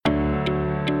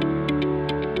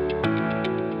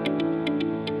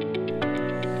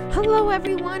Hello,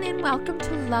 everyone, and welcome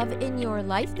to Love in Your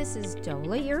Life. This is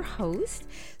Dola, your host.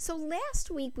 So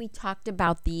last week we talked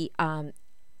about the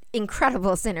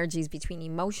incredible synergies between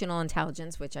emotional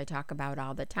intelligence, which I talk about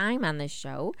all the time on this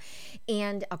show,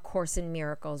 and A Course in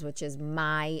Miracles, which is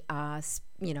my,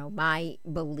 my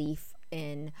belief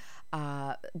in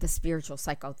the spiritual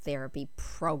psychotherapy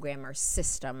program or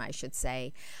system, I should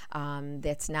say.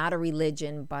 That's not a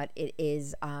religion, but it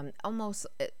is almost,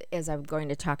 as I'm going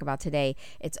to talk about today,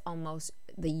 it's almost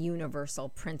the universal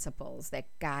principles that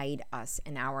guide us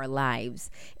in our lives,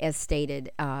 as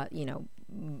stated,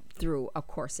 through A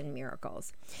Course in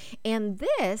Miracles. And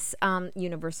this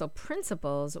universal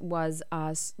principles was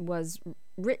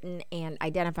written and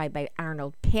identified by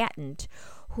Arnold Patent,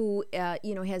 who,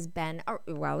 has been,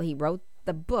 he wrote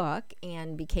the book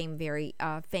and became very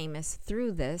famous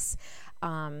through this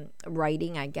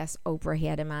writing. I guess Oprah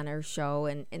had him on her show,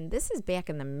 and this is back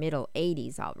in the middle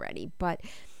 80s already. But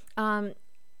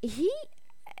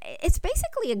it's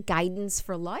basically a guidance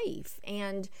for life,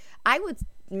 and I would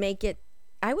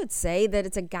say that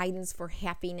it's a guidance for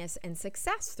happiness and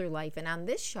success through life. And on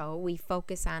this show, we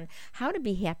focus on how to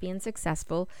be happy and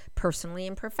successful personally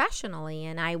and professionally.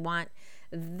 And I want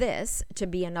this to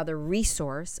be another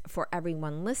resource for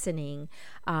everyone listening,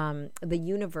 the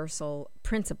universal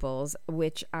principles,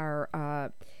 which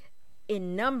are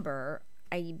in number.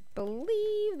 I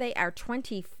believe they are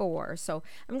 24. So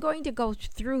I'm going to go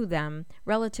through them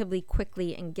relatively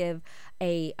quickly and give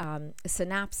a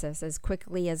synopsis as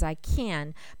quickly as I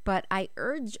can. But I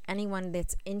urge anyone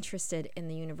that's interested in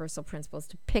the universal principles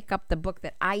to pick up the book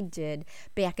that I did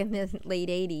back in the late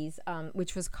 80s,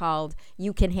 which was called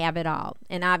You Can Have It All.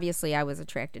 And obviously I was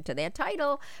attracted to that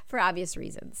title for obvious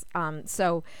reasons.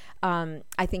 So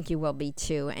I think you will be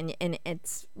too. And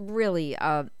it's really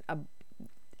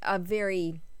a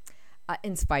very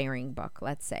inspiring book,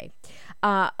 let's say.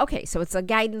 Okay, so it's a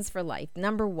guidance for life.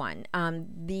 Number one,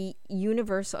 the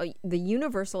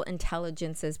universal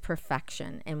intelligence is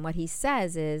perfection. And what he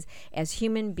says is, as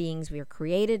human beings, we are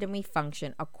created and we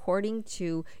function according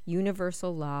to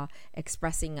universal law,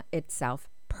 expressing itself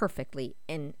perfectly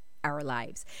in our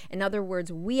lives. In other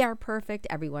words, we are perfect.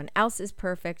 Everyone else is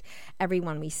perfect.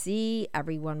 Everyone we see,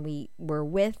 everyone we're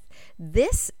with.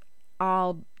 This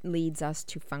all leads us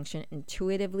to function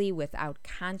intuitively without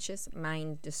conscious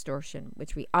mind distortion,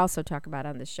 which we also talk about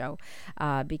on the show,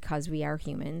 because we are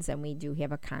humans and we do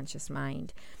have a conscious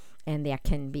mind, and that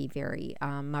can be very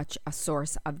much a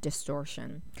source of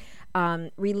distortion.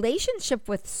 Relationship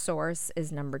with source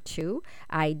is number two.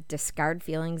 I discard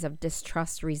feelings of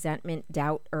distrust, resentment,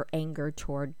 doubt, or anger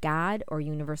toward God or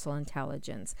universal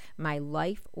intelligence. My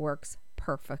life works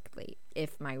perfectly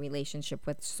if my relationship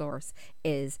with source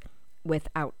is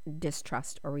without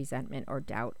distrust or resentment or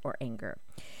doubt or anger.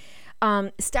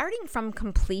 Starting from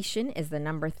completion is the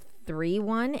number 3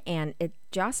 one, and it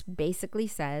just basically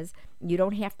says you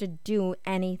don't have to do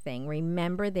anything.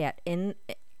 Remember that in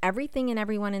everything and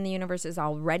everyone in the universe is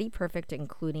already perfect,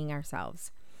 including ourselves.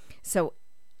 So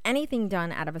anything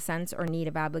done out of a sense or need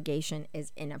of obligation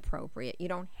is inappropriate. You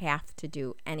don't have to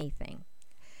do anything.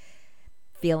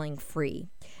 Feeling free.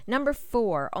 Number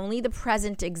 4, only the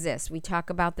present exists. We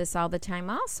talk about this all the time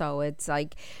also. It's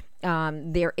like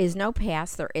there is no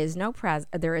past, there is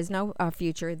no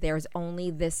future, there's only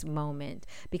this moment.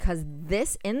 Because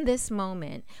in this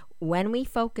moment, when we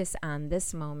focus on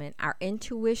this moment, our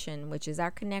intuition, which is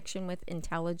our connection with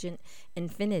intelligent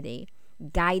infinity,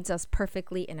 guides us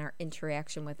perfectly in our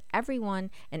interaction with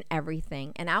everyone and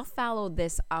everything. And I'll follow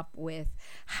this up with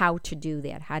how to do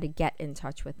that, how to get in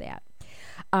touch with that.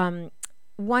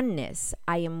 Oneness.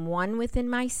 I am one within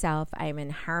myself. I am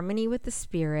in harmony with the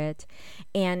spirit.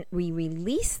 And we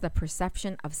release the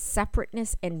perception of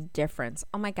separateness and difference.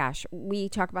 Oh my gosh, we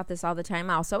talk about this all the time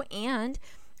also. And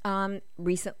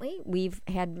recently we've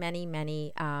had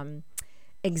many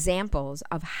examples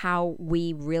of how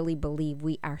we really believe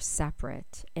we are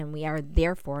separate and we are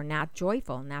therefore not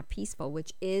joyful, not peaceful,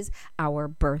 which is our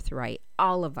birthright,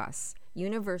 all of us,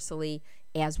 universally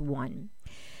as one.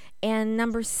 And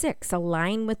number 6,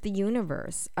 align with the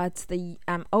universe.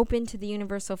 I'm open to the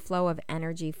universal flow of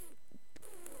energy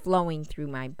flowing through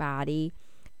my body.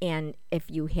 And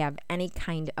if you have any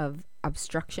kind of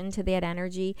obstruction to that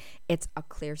energy, it's a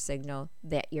clear signal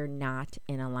that you're not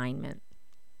in alignment.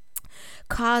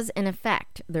 Cause and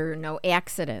effect. There are no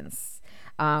accidents.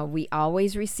 We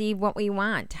always receive what we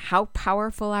want. How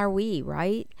powerful are we,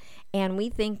 right? And we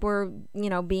think we're,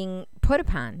 being put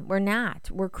upon. We're not.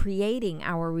 We're creating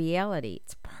our reality.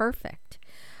 It's perfect.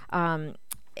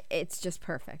 It's just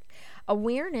perfect.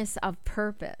 Awareness of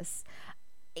purpose.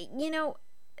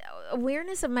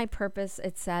 awareness of my purpose,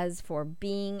 it says, for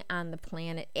being on the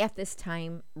planet at this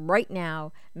time, right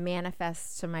now,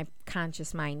 manifests to my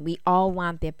conscious mind. We all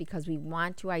want that because we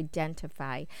want to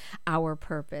identify our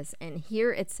purpose. And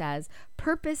here it says,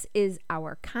 purpose is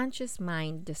our conscious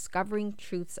mind discovering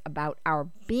truths about our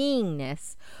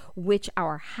beingness, which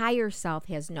our higher self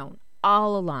has known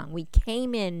all along. We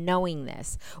came in knowing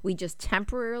this. We just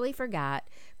temporarily forgot,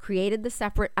 created the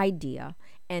separate idea,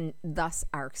 and thus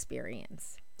our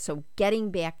experience. So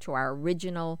getting back to our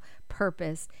original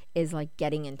purpose is like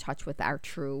getting in touch with our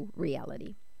true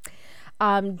reality.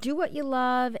 Do what you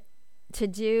love to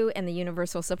do and the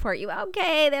universe will support you.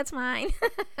 Okay, that's mine.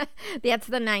 That's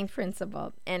the 9th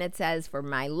principle. And it says, for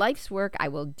my life's work, I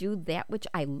will do that which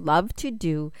I love to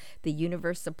do. The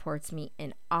universe supports me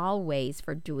in all ways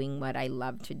for doing what I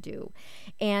love to do.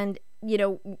 And,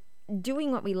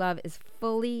 doing what we love is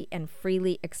fully and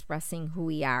freely expressing who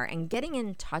we are, and getting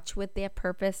in touch with that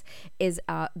purpose is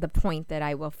the point that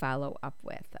I will follow up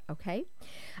with. Okay.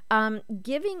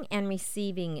 Giving and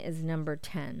receiving is number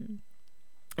 10.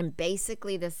 And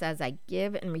basically this says I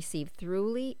give and receive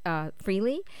freely,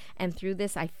 and through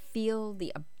this I feel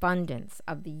the abundance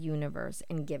of the universe.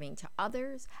 In giving to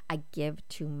others, I give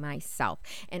to myself.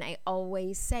 And I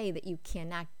always say that you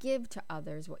cannot give to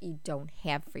others what you don't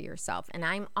have for yourself. And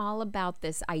I'm all about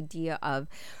this idea of,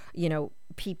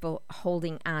 people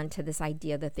holding on to this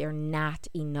idea that they're not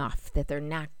enough, that they're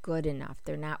not good enough,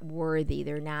 they're not worthy,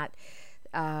 they're not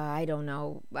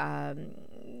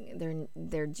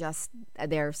they're just,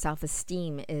 their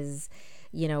self-esteem is,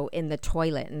 in the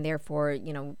toilet, and therefore,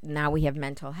 now we have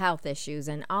mental health issues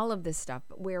and all of this stuff,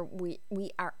 where we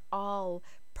are all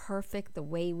perfect the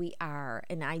way we are.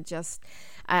 And I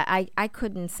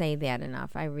couldn't say that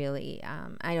enough. I really,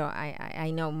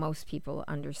 I know most people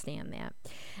understand that.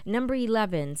 Number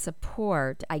 11,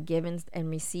 support. I give and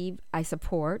receive. I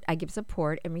give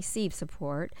support and receive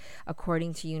support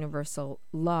according to universal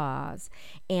laws.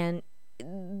 And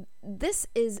this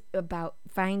is about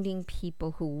finding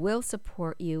people who will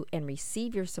support you and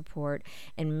receive your support,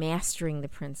 and mastering the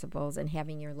principles and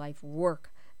having your life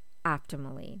work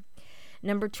optimally.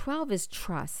 Number 12 is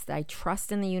trust. I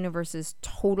trust in the universe's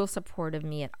total support of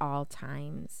me at all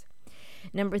times.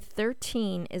 Number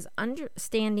 13 is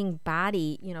understanding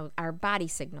body, our body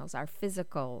signals, our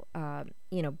physical,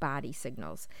 body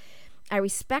signals. I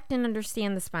respect and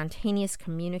understand the spontaneous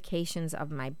communications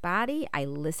of my body. I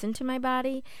listen to my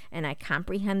body, and I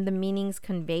comprehend the meanings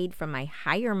conveyed from my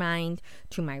higher mind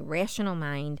to my rational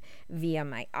mind via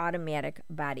my automatic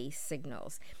body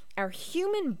signals. Our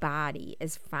human body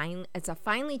is it's a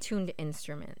finely tuned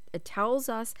instrument. It tells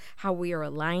us how we are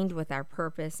aligned with our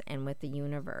purpose and with the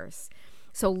universe.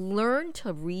 So learn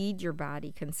to read your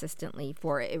body consistently,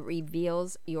 for it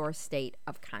reveals your state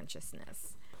of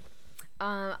consciousness.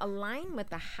 Align with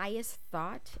the highest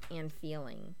thought and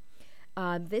feeling.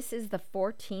 This is the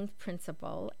 14th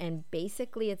principle, and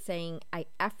basically it's saying I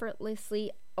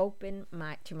effortlessly open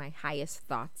to my highest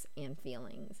thoughts and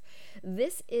feelings.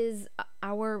 This is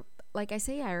our, like I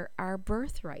say, our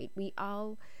birthright. We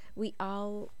are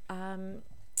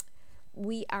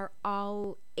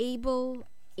all able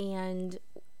and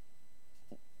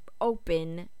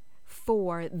open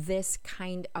for this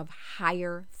kind of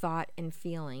higher thought and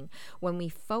feeling. When we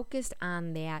focus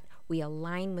on that, we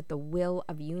align with the will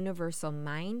of universal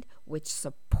mind, which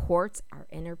supports our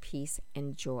inner peace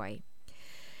and joy.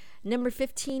 Number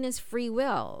 15 is free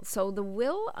will. So the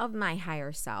will of my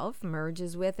higher self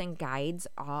merges with and guides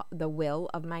the will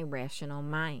of my rational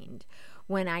mind.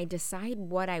 When I decide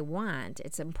what I want,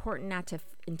 it's important not to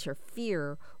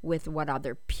interfere with what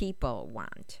other people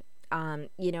want.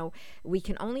 We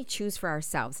can only choose for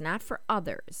ourselves, not for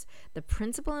others. The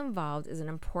principle involved is an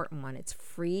important one. It's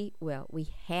free will. We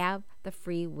have the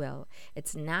free will.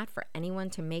 It's not for anyone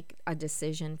to make a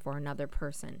decision for another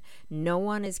person. No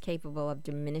one is capable of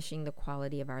diminishing the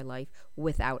quality of our life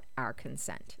without our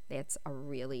consent. That's a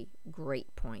really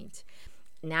great point.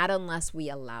 Not unless we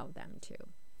allow them to.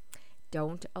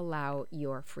 Don't allow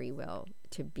your free will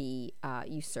to be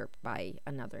usurped by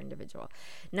another individual.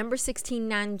 Number 16,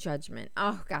 non-judgment.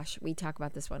 Oh gosh, we talk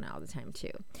about this one all the time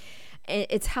too.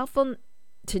 It's helpful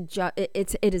to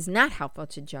it is not helpful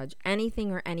to judge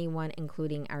anything or anyone,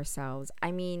 including ourselves.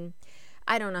 I mean,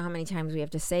 I don't know how many times we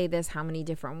have to say this, how many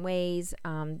different ways.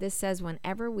 This says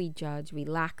whenever we judge, we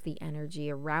lack the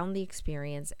energy around the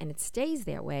experience, and it stays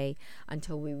that way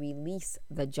until we release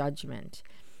the judgment.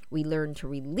 We learn to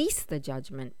release the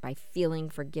judgment by feeling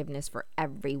forgiveness for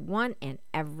everyone and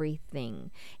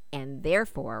everything. And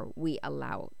therefore, we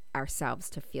allow ourselves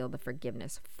to feel the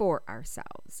forgiveness for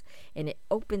ourselves. And it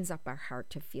opens up our heart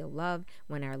to feel love.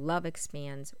 When our love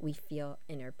expands, we feel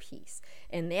inner peace.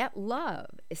 And that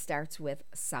love, it starts with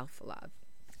self-love.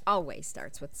 Always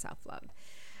starts with self-love.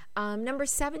 Number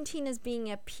 17 is being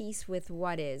at peace with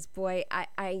what is. Boy,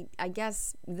 I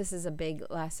guess this is a big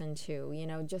lesson too.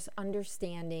 Just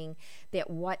understanding that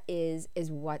what is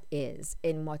what is,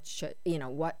 and what should,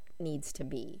 what needs to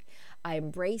be. I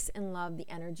embrace and love the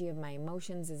energy of my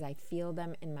emotions as I feel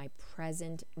them in my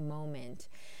present moment.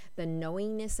 The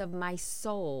knowingness of my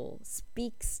soul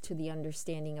speaks to the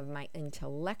understanding of my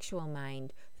intellectual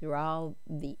mind through all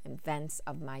the events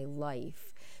of my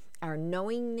life. Our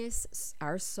knowingness,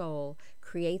 our soul,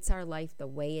 creates our life the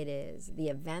way it is. The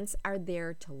events are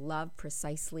there to love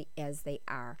precisely as they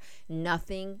are.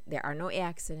 There are no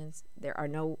accidents, there are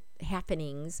no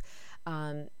happenings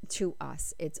to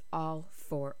us. It's all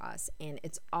for us, and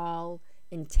it's all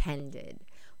intended.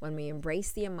 When we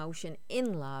embrace the emotion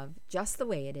in love, just the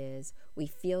way it is, we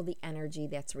feel the energy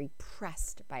that's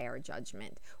repressed by our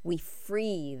judgment. We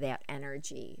free that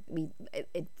energy.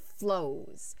 It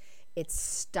flows. It's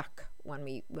stuck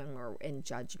when we're in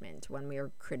judgment, when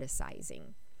we're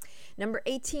criticizing. Number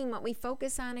 18, what we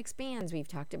focus on expands. We've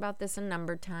talked about this a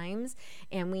number of times,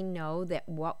 and we know that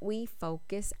what we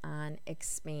focus on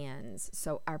expands.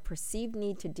 So our perceived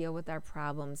need to deal with our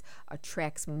problems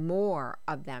attracts more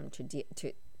of them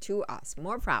to us,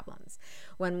 more problems.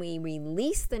 When we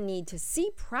release the need to see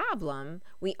problem,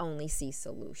 we only see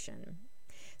solution.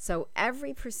 So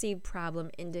every perceived problem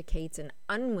indicates an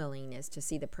unwillingness to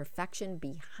see the perfection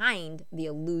behind the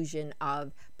illusion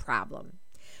of problem.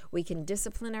 We can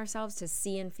discipline ourselves to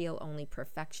see and feel only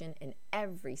perfection in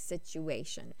every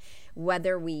situation.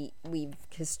 Whether we've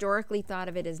historically thought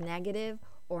of it as negative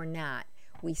or not,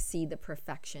 we see the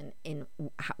perfection in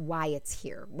why it's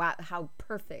here, how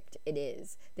perfect it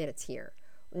is that it's here,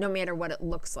 no matter what it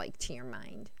looks like to your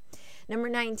mind. Number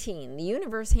 19, the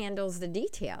universe handles the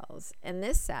details. And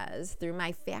this says, through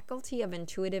my faculty of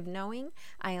intuitive knowing,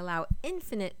 I allow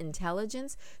infinite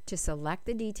intelligence to select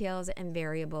the details and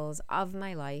variables of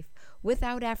my life.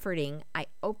 Without efforting, I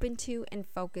open to and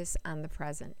focus on the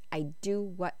present. I do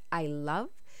what I love.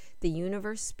 The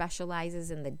universe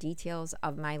specializes in the details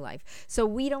of my life. So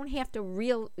we don't have to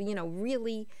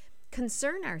really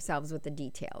concern ourselves with the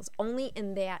details. Only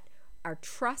in that our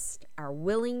trust, our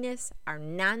willingness, our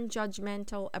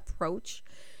non-judgmental approach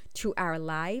to our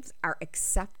lives, our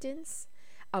acceptance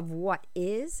of what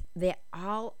is, that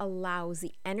all allows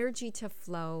the energy to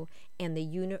flow, and the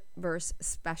universe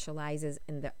specializes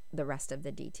in the rest of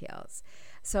the details.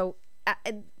 So,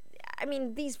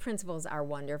 these principles are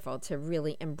wonderful to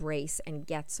really embrace and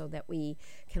get so that we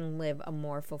can live a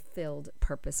more fulfilled,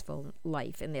 purposeful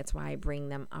life. And that's why I bring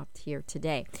them up here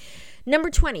today.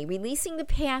 Number 20, releasing the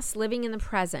past, living in the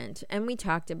present. And we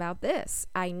talked about this.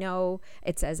 I know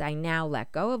it says, I now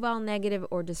let go of all negative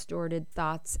or distorted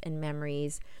thoughts and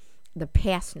memories. The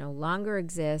past no longer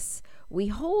exists. We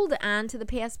hold on to the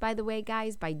past, by the way,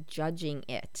 guys, by judging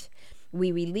it.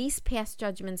 We release past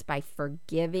judgments by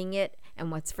forgiving it. And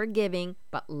what's forgiving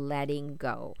but letting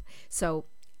go? So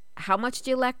how much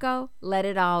do you let go? Let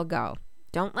it all go.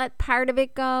 Don't let part of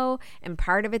it go and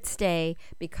part of it stay,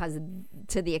 because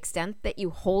to the extent that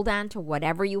you hold on to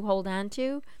whatever you hold on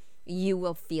to, you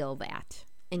will feel that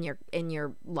in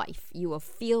your life. You will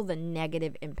feel the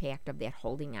negative impact of that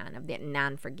holding on, of that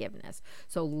non-forgiveness.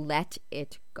 So let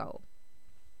it go.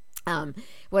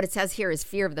 What it says here is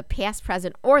fear of the past,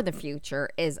 present, or the future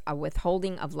is a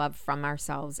withholding of love from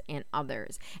ourselves and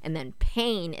others. And then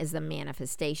pain is the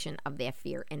manifestation of that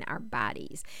fear in our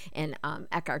bodies. And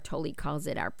Eckhart Tolle calls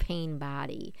it our pain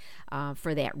body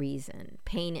for that reason.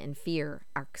 Pain and fear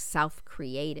are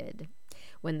self-created.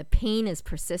 When the pain is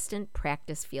persistent,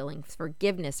 practice feeling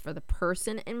forgiveness for the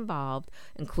person involved,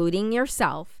 including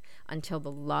yourself, until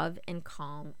the love and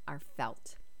calm are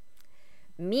felt.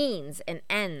 Means and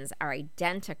ends are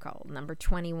identical, number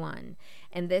 21.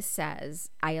 And this says,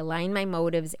 I align my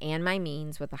motives and my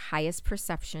means with the highest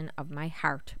perception of my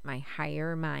heart, my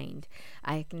higher mind.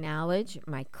 I acknowledge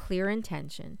my clear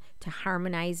intention to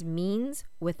harmonize means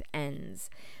with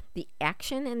ends. The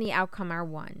action and the outcome are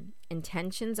one.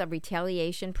 Intentions of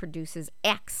retaliation produces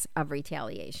acts of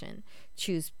retaliation.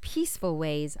 Choose peaceful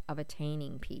ways of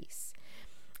attaining peace.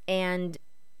 And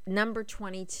number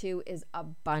 22 is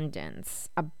abundance.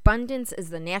 Abundance is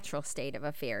the natural state of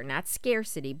affair, not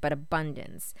scarcity, but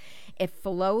abundance. It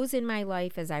flows in my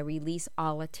life as I release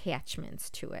all attachments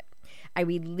to it. I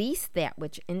release that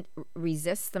which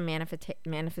resists the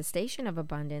manifestation of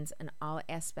abundance in all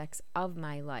aspects of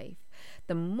my life.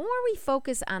 The more we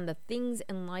focus on the things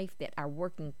in life that are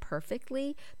working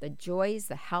perfectly, the joys,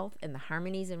 the health, and the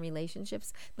harmonies in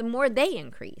relationships, the more they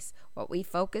increase. What we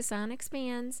focus on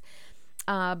expands.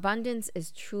 Abundance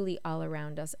is truly all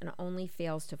around us and only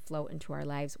fails to flow into our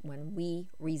lives when we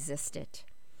resist it.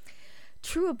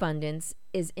 True abundance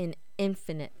is in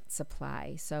infinite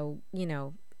supply. So,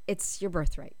 it's your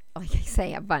birthright. Like I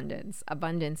say, abundance.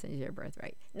 Abundance is your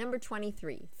birthright. Number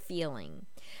 23, feeling.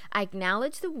 I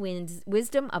acknowledge the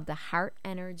wisdom of the heart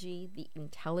energy, the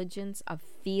intelligence of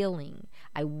feeling.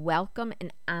 I welcome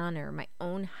and honor my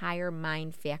own higher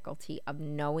mind faculty of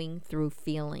knowing through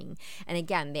feeling. And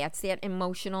again, that's that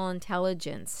emotional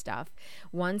intelligence stuff.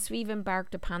 Once we've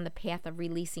embarked upon the path of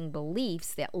releasing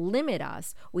beliefs that limit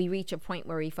us, we reach a point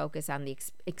where we focus on the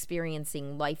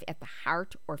experiencing life at the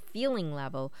heart or feeling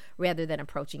level rather than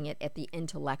approaching it at the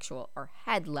intellectual or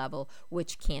head level,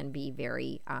 which can be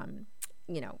very,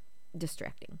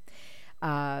 distracting,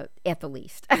 at the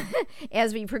least.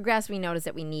 As we progress, we notice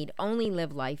that we need only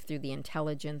live life through the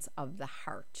intelligence of the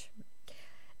heart.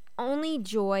 Only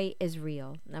joy is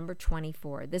real. Number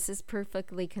 24. This is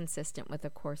perfectly consistent with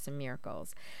A Course in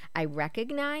Miracles. I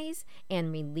recognize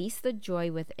and release the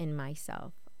joy within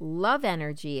myself. Love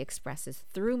energy expresses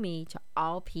through me to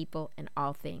all people and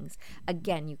all things.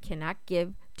 Again, you cannot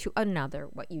give to another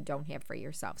what you don't have for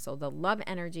yourself. So the love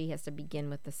energy has to begin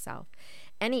with the self.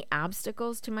 Any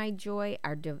obstacles to my joy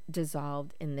are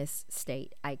dissolved in this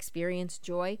state. I experience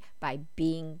joy by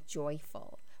being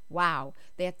joyful. Wow,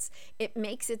 it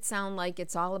makes it sound like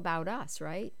it's all about us,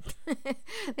 right?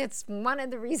 That's one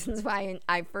of the reasons why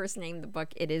I first named the book,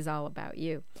 It Is All About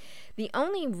You. The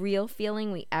only real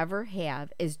feeling we ever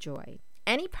have is joy.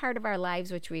 Any part of our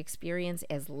lives which we experience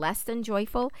as less than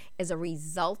joyful is a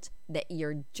result that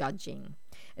you're judging,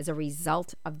 is a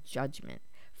result of judgment.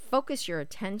 Focus your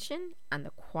attention on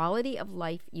the quality of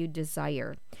life you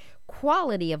desire.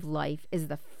 Quality of life is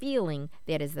the feeling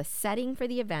that is the setting for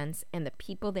the events and the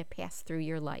people that pass through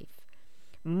your life.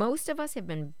 Most of us have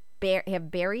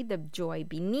buried the joy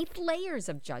beneath layers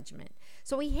of judgment.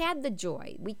 So we had the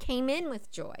joy. We came in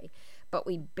with joy, but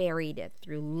we buried it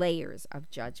through layers of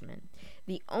judgment.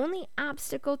 The only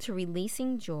obstacle to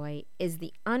releasing joy is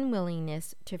the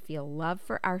unwillingness to feel love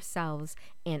for ourselves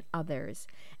and others.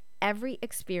 Every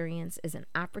experience is an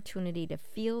opportunity to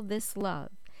feel this love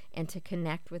and to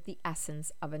connect with the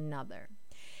essence of another.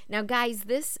 Now, guys,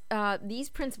 these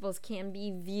principles can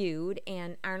be viewed,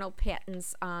 and Arnold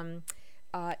Patton's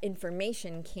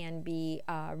information can be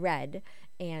read,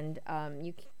 and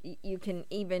you can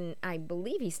even, I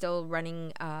believe he's still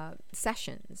running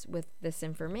sessions with this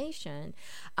information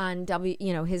on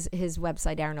his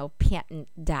website,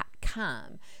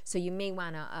 arnoldpatent.com. So you may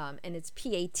want to, and it's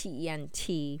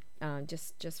PATENT,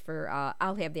 just for,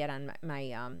 I'll have that on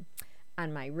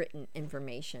my written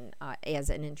information as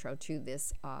an intro to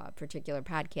this particular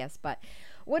podcast. But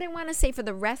what I want to say for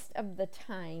the rest of the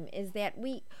time is that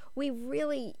we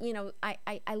really,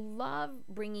 I love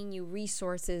bringing you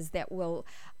resources that will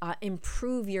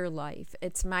improve your life.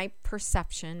 It's my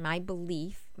perception, my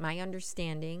belief, my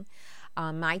understanding,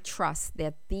 my trust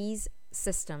that these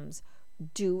systems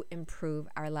do improve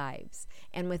our lives.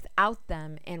 And without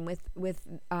them, and with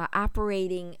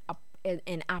operating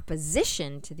in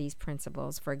opposition to these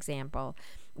principles, for example,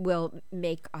 will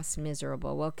make us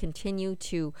miserable, will continue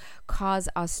to cause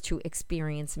us to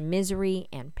experience misery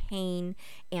and pain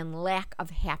and lack of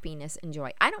happiness and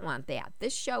joy. I don't want that.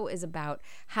 This show is about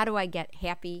how do I get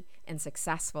happy and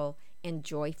successful and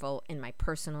joyful in my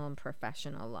personal and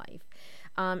professional life.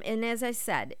 And as I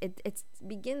said, it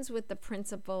begins with the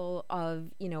principle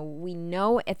of, we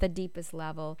know at the deepest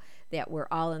level that we're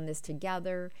all in this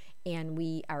together and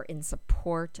we are in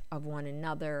support of one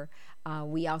another.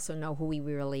 We also know who we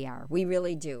really are. We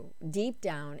really do. Deep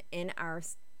down in our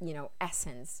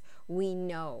essence, we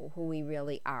know who we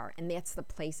really are. And that's the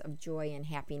place of joy and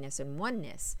happiness and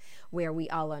oneness, where we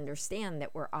all understand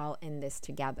that we're all in this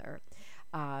together.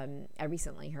 I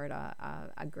recently heard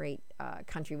a great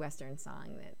country western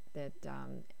song that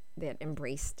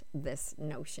embraced this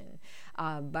notion,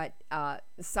 but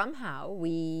somehow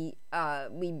we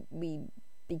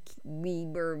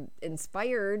were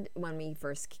inspired when we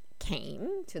first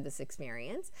came to this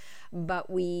experience, but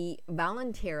we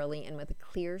voluntarily and with a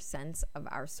clear sense of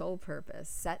our soul purpose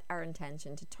set our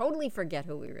intention to totally forget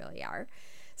who we really are,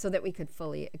 so that we could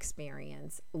fully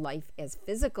experience life as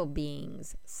physical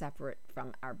beings separate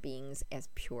from our beings as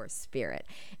pure spirit.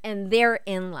 And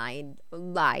therein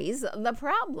lies the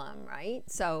problem, right?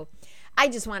 So I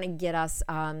just want to get us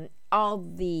all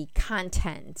the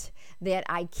content that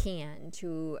I can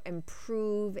to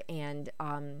improve and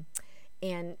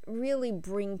really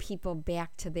bring people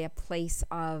back to their place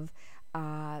of,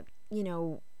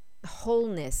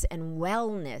 wholeness and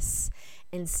wellness,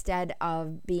 instead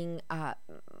of being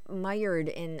mired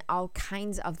in all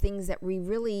kinds of things that we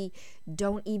really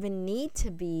don't even need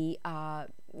to be,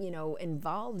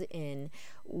 involved in,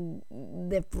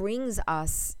 that brings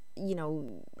us,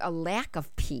 a lack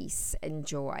of peace and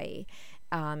joy.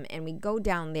 And we go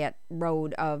down that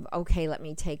road of, okay, let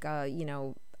me take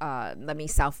let me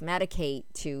self-medicate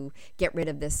to get rid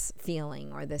of this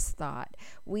feeling or this thought.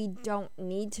 We don't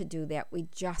need to do that. We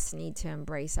just need to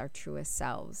embrace our truest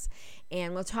selves.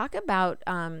 And we'll talk about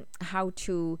how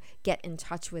to get in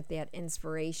touch with that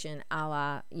inspiration, a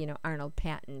la, Arnold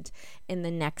Patent, in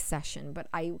the next session. But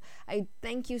I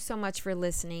thank you so much for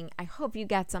listening. I hope you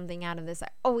got something out of this. I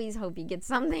always hope you get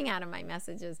something out of my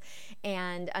messages.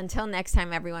 And until next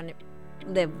time, everyone,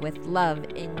 live with love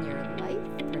in your life,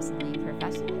 personally and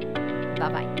professionally.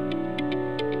 Bye-bye.